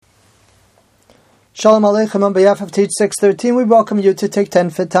Shalom Aleichem on behalf of Teach 613. We welcome you to take 10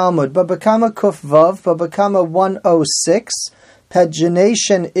 for Talmud. BabaKama Kuf Vav, BabaKama106.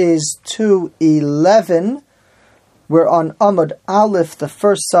 Pagination is 211. We're on Amud Aleph, the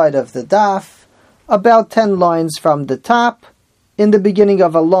first side of the daf, about 10 lines from the top. In the beginning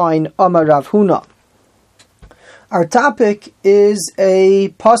of a line, Amar Rav Huna. Our topic is a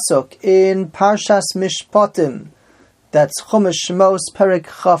pasuk in Parshas Mishpatim. That's Chumash Shmos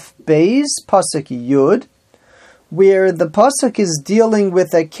Perek Chaf Beis, pasuk Yud, where the pasuk is dealing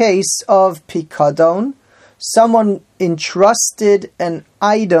with a case of pikadon. Someone entrusted an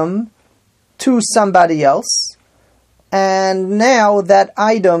item to somebody else, and now that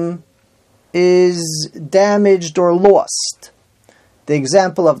item is damaged or lost. The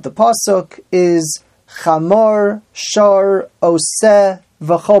example of the pasuk is Chamor, Shor, Oseh,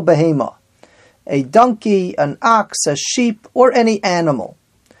 V'chol Behema. A donkey, an ox, a sheep, or any animal.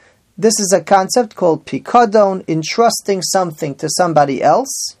 This is a concept called pikadon, entrusting something to somebody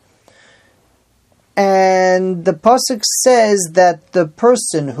else. And the pasuk says that the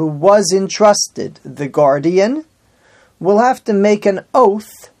person who was entrusted, the guardian, will have to make an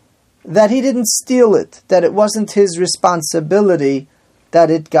oath that he didn't steal it, that it wasn't his responsibility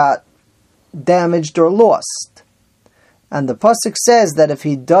that it got damaged or lost. And the pasuk says that if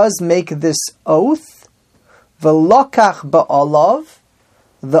he does make this oath, v'lokach ba'alav,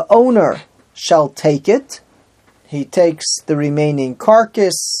 the owner shall take it. He takes the remaining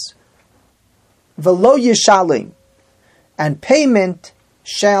carcass. V'lo yishalim, and payment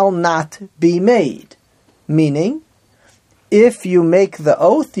shall not be made. Meaning, if you make the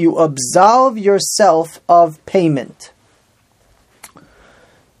oath, you absolve yourself of payment.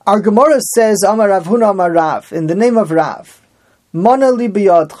 Our Gemara says, Amar Rav Huna Amar Rav, in the name of Rav, Mana li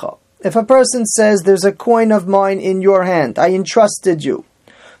biyadcha. If a person says, there's a coin of mine in your hand, I entrusted you.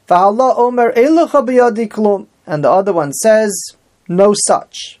 V'Allah omer eilecha biyadi klum. And the other one says, no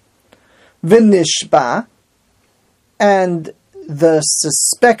such. V'nishba. And the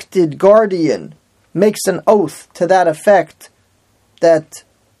suspected guardian makes an oath to that effect that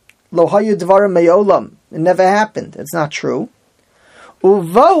lo hayu dvarim me'olam. It never happened. It's not true.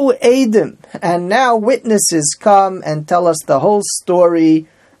 Uvo Edim, and now witnesses come and tell us the whole story,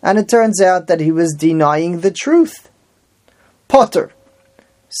 and it turns out that he was denying the truth. Potter,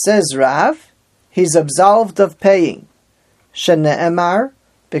 says Rav, he's absolved of paying. Shene'emar,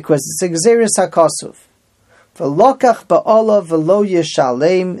 because it's Exeris HaKosuf. V'lokach ba'ala v'lo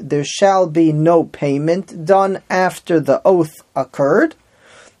yishalem, there shall be no payment done after the oath occurred.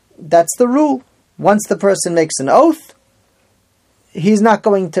 That's the rule. Once the person makes an oath, he's not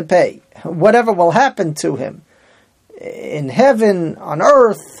going to pay. Whatever will happen to him in heaven, on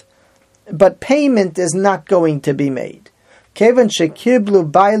earth, but payment is not going to be made. Kevan shekiblu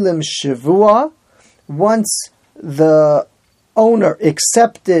bailim shavua, once the owner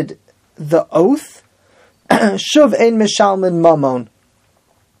accepted the oath, shuv ein mishalmin mamon,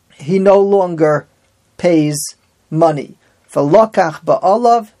 he no longer pays money. V'lokach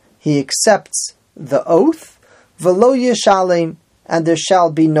ba'alav, he accepts the oath. V'lo yishalem, and there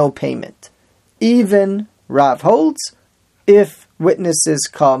shall be no payment. Even Rav holds if witnesses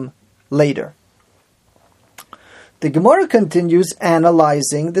come later. The Gemara continues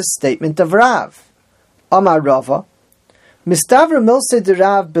analyzing the statement of Rav. Amar Rava, Mistavra milse de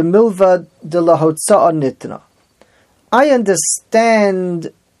Rav b'milva de lahotza'a nitna. I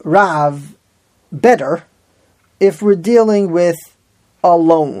understand Rav better if we're dealing with a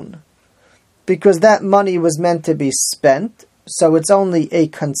loan, because that money was meant to be spent. So it's only a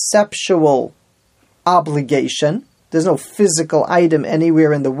conceptual obligation. There's no physical item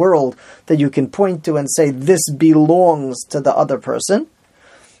anywhere in the world that you can point to and say, this belongs to the other person.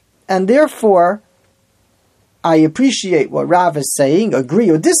 And therefore, I appreciate what Rav is saying, agree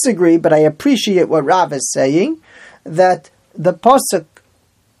or disagree, but I appreciate what Rav is saying, that the pasuk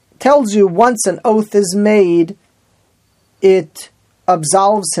tells you once an oath is made, it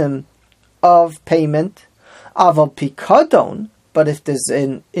absolves him of payment. Aval pikadon, but if there's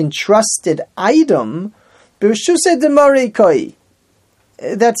an entrusted item, that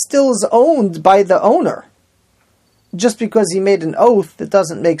still is owned by the owner. Just because he made an oath, it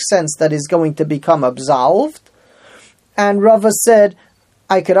doesn't make sense that he's going to become absolved. And Rava said,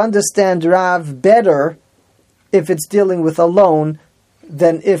 I could understand Rav better if it's dealing with a loan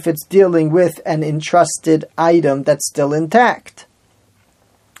than if it's dealing with an entrusted item that's still intact.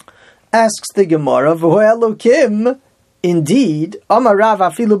 Asks the Gemara, V'ho'elokim, indeed, Amar Rav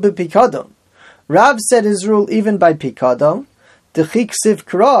afilu b'pikadon. Rav said his rule even by pikadon, D'chik ksiv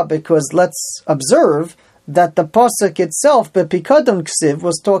kra, because let's observe that the pasuk itself, b'pikadon ksiv,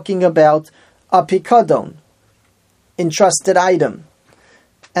 was talking about a pikadon, entrusted item.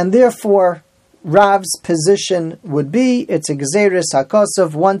 And therefore, Rav's position would be, it's a Gzeris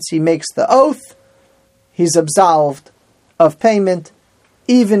HaKosov, once he makes the oath, he's absolved of payment.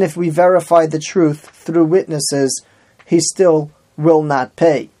 Even if we verify the truth through witnesses, he still will not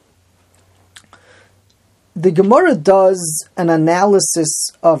pay. The Gemara does an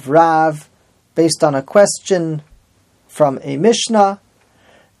analysis of Rav based on a question from a Mishnah,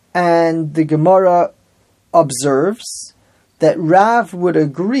 and the Gemara observes that Rav would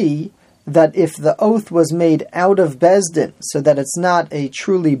agree that if the oath was made out of Bezdin, so that it's not a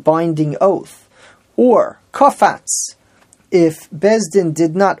truly binding oath, or Kofatz, if Bezdin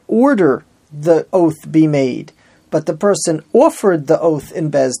did not order the oath be made, but the person offered the oath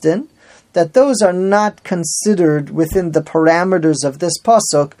in Bezdin, that those are not considered within the parameters of this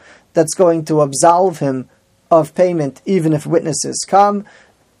pasuk that's going to absolve him of payment even if witnesses come.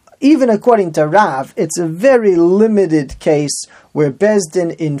 Even according to Rav, it's a very limited case where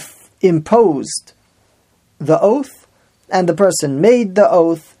Bezdin imposed the oath and the person made the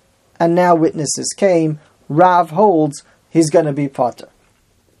oath and now witnesses came. Rav holds he's going to be potter.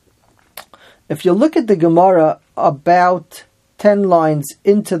 If you look at the Gemara about 10 lines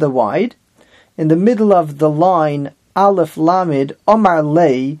into the wide, in the middle of the line, Aleph Lamed, Omar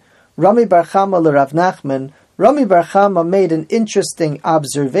Lei, Rami Bar Chama l'Rav Nachman, Rami Bar Chama made an interesting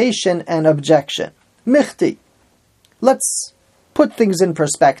observation and objection. Michti. Let's put things in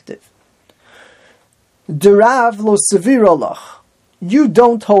perspective. D'Rav lo sevirolach. You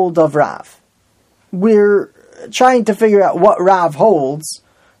don't hold of Rav. We're trying to figure out what Rav holds,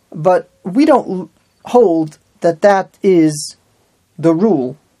 but we don't hold that is the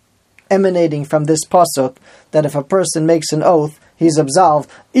rule emanating from this pasuk, that if a person makes an oath, he's absolved,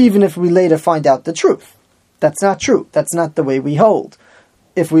 even if we later find out the truth. That's not true. That's not the way we hold.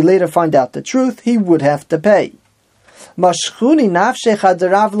 If we later find out the truth, he would have to pay.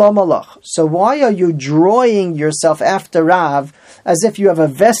 So why are you drawing yourself after Rav as if you have a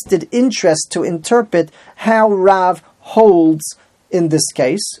vested interest to interpret how Rav holds in this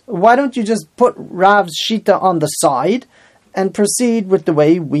case? Why don't you just put Rav's shita on the side and proceed with the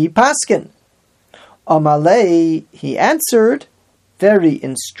way we paskin? Amalei, he answered, very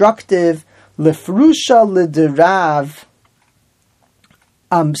instructive, Lefrusha lidirav.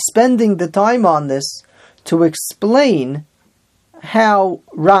 I'm spending the time on this to explain how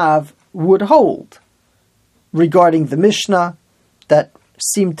Rav would hold regarding the Mishnah that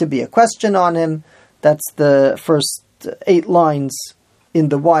seemed to be a question on him. That's the first 8 lines in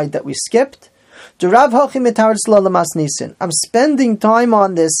the wide that we skipped. I'm spending time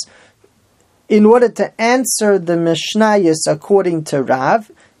on this in order to answer the Mishnayos according to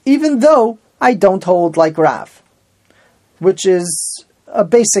Rav, even though I don't hold like Rav, which is a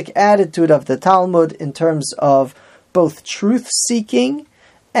basic attitude of the Talmud in terms of both truth-seeking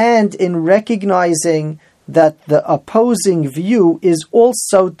and in recognizing that the opposing view is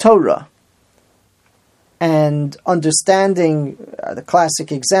also Torah. And understanding, the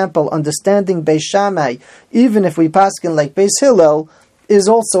classic example, understanding Beis Shammai, even if we paskin like Beis Hillel, is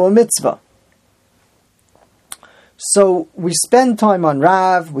also a mitzvah. So we spend time on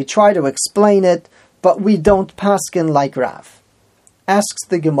Rav, we try to explain it, but we don't paskin like Rav. Asks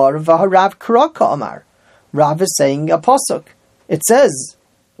the Gemara, V'harav Karaka Amar. Rav is saying a pasuk. It says,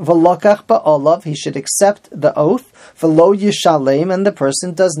 V'lokach ba'olav, he should accept the oath, V'lo yishalem, and the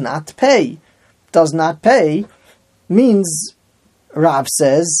person does not pay. Does not pay means, Rav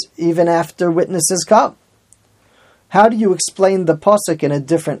says, even after witnesses come. How do you explain the pasuk in a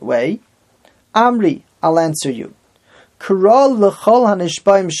different way? Amri, I'll answer you. K'ral l'chol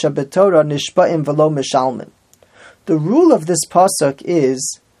hanishba'im shabetorah nishba'im v'lo mishalmin. The rule of this pasuk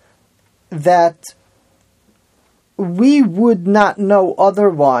is that we would not know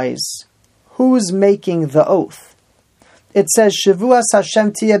otherwise who's making the oath. It says, Shavuas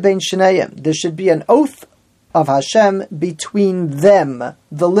Hashem tiyeh bein shneihem. There should be an oath of Hashem between them,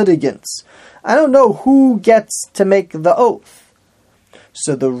 the litigants. I don't know who gets to make the oath.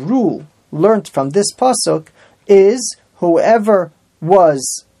 So the rule learnt from this pasuk is whoever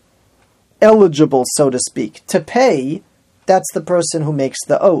was eligible, so to speak, to pay, that's the person who makes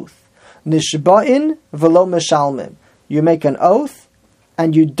the oath. Nishba'in v'lo mishalmim. You make an oath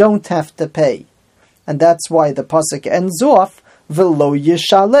and you don't have to pay. And that's why the pasuk ends off, v'lo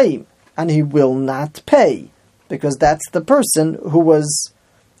yishalem, and he will not pay, because that's the person who was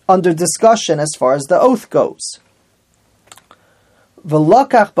under discussion as far as the oath goes.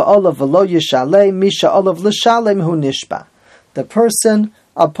 V'lokach ba'olav v'lo yishalem, misha olav l'shalem hu nishba. The person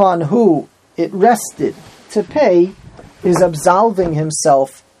upon who it rested to pay is absolving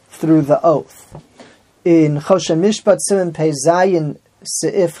himself through the oath. In Choshen Mishpat Siman Pei Zayin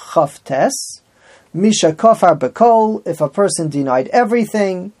Seif Chavtes, Misha Kofar Bekol, if a person denied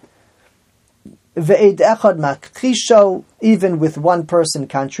everything, Ve'ed Echad Makchisho, even with one person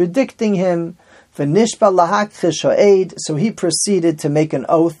contradicting him, V'nishba Lahakchisho Eid, so he proceeded to make an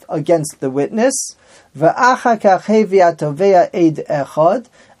oath against the witness, Ve'achakach Hevia Tovea Eid Echad,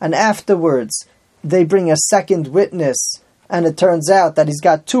 and afterwards they bring a second witness, and it turns out that he's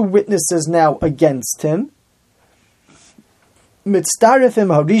got two witnesses now against him. Mitzdarifim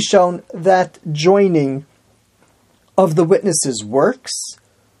Harishon, that joining of the witnesses works.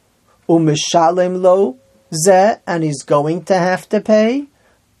 Umishalem lo ze, and he's going to have to pay.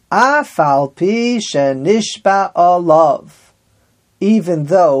 Afal pi shenishba alav, even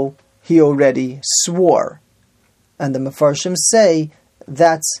though he already swore. And the Mefarshim say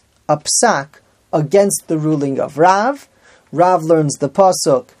that's a psak against the ruling of Rav. Rav learns the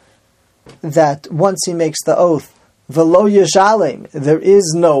pasuk that once he makes the oath, velo yishalem, there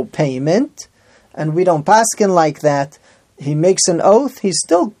is no payment, and we don't paskin like that. He makes an oath, he's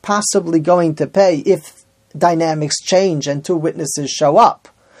still possibly going to pay if dynamics change and two witnesses show up.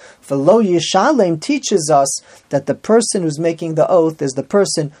 Velo yishalem teaches us that the person who's making the oath is the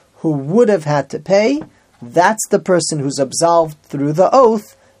person who would have had to pay. That's the person who's absolved through the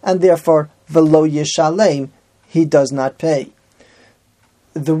oath, and therefore velo yishalem, he does not pay.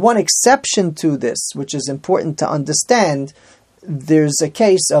 The one exception to this, which is important to understand, there's a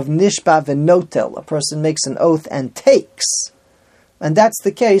case of nishba v'notel, a person makes an oath and takes. And that's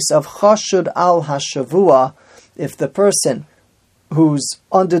the case of chashud al hashavua, if the person who's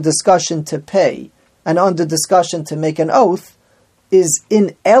under discussion to pay and under discussion to make an oath is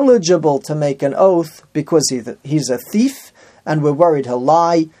ineligible to make an oath because he's a thief and we're worried he'll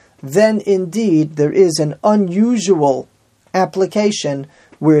lie, then indeed there is an unusual application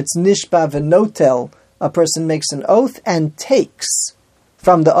where it's nishba v'notel, a person makes an oath and takes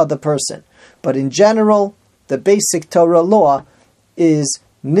from the other person. But in general, the basic Torah law is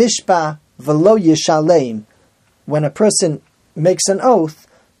nishba v'lo yishalem. When a person makes an oath,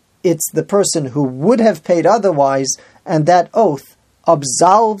 it's the person who would have paid otherwise, and that oath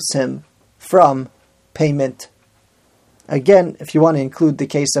absolves him from payment. Again, if you want to include the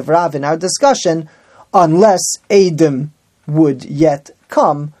case of Rav in our discussion, unless Eidim would yet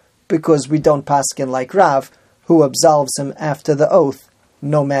come, because we don't paskin like Rav, who absolves him after the oath,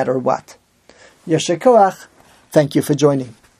 no matter what. Yesher koach. Thank you for joining.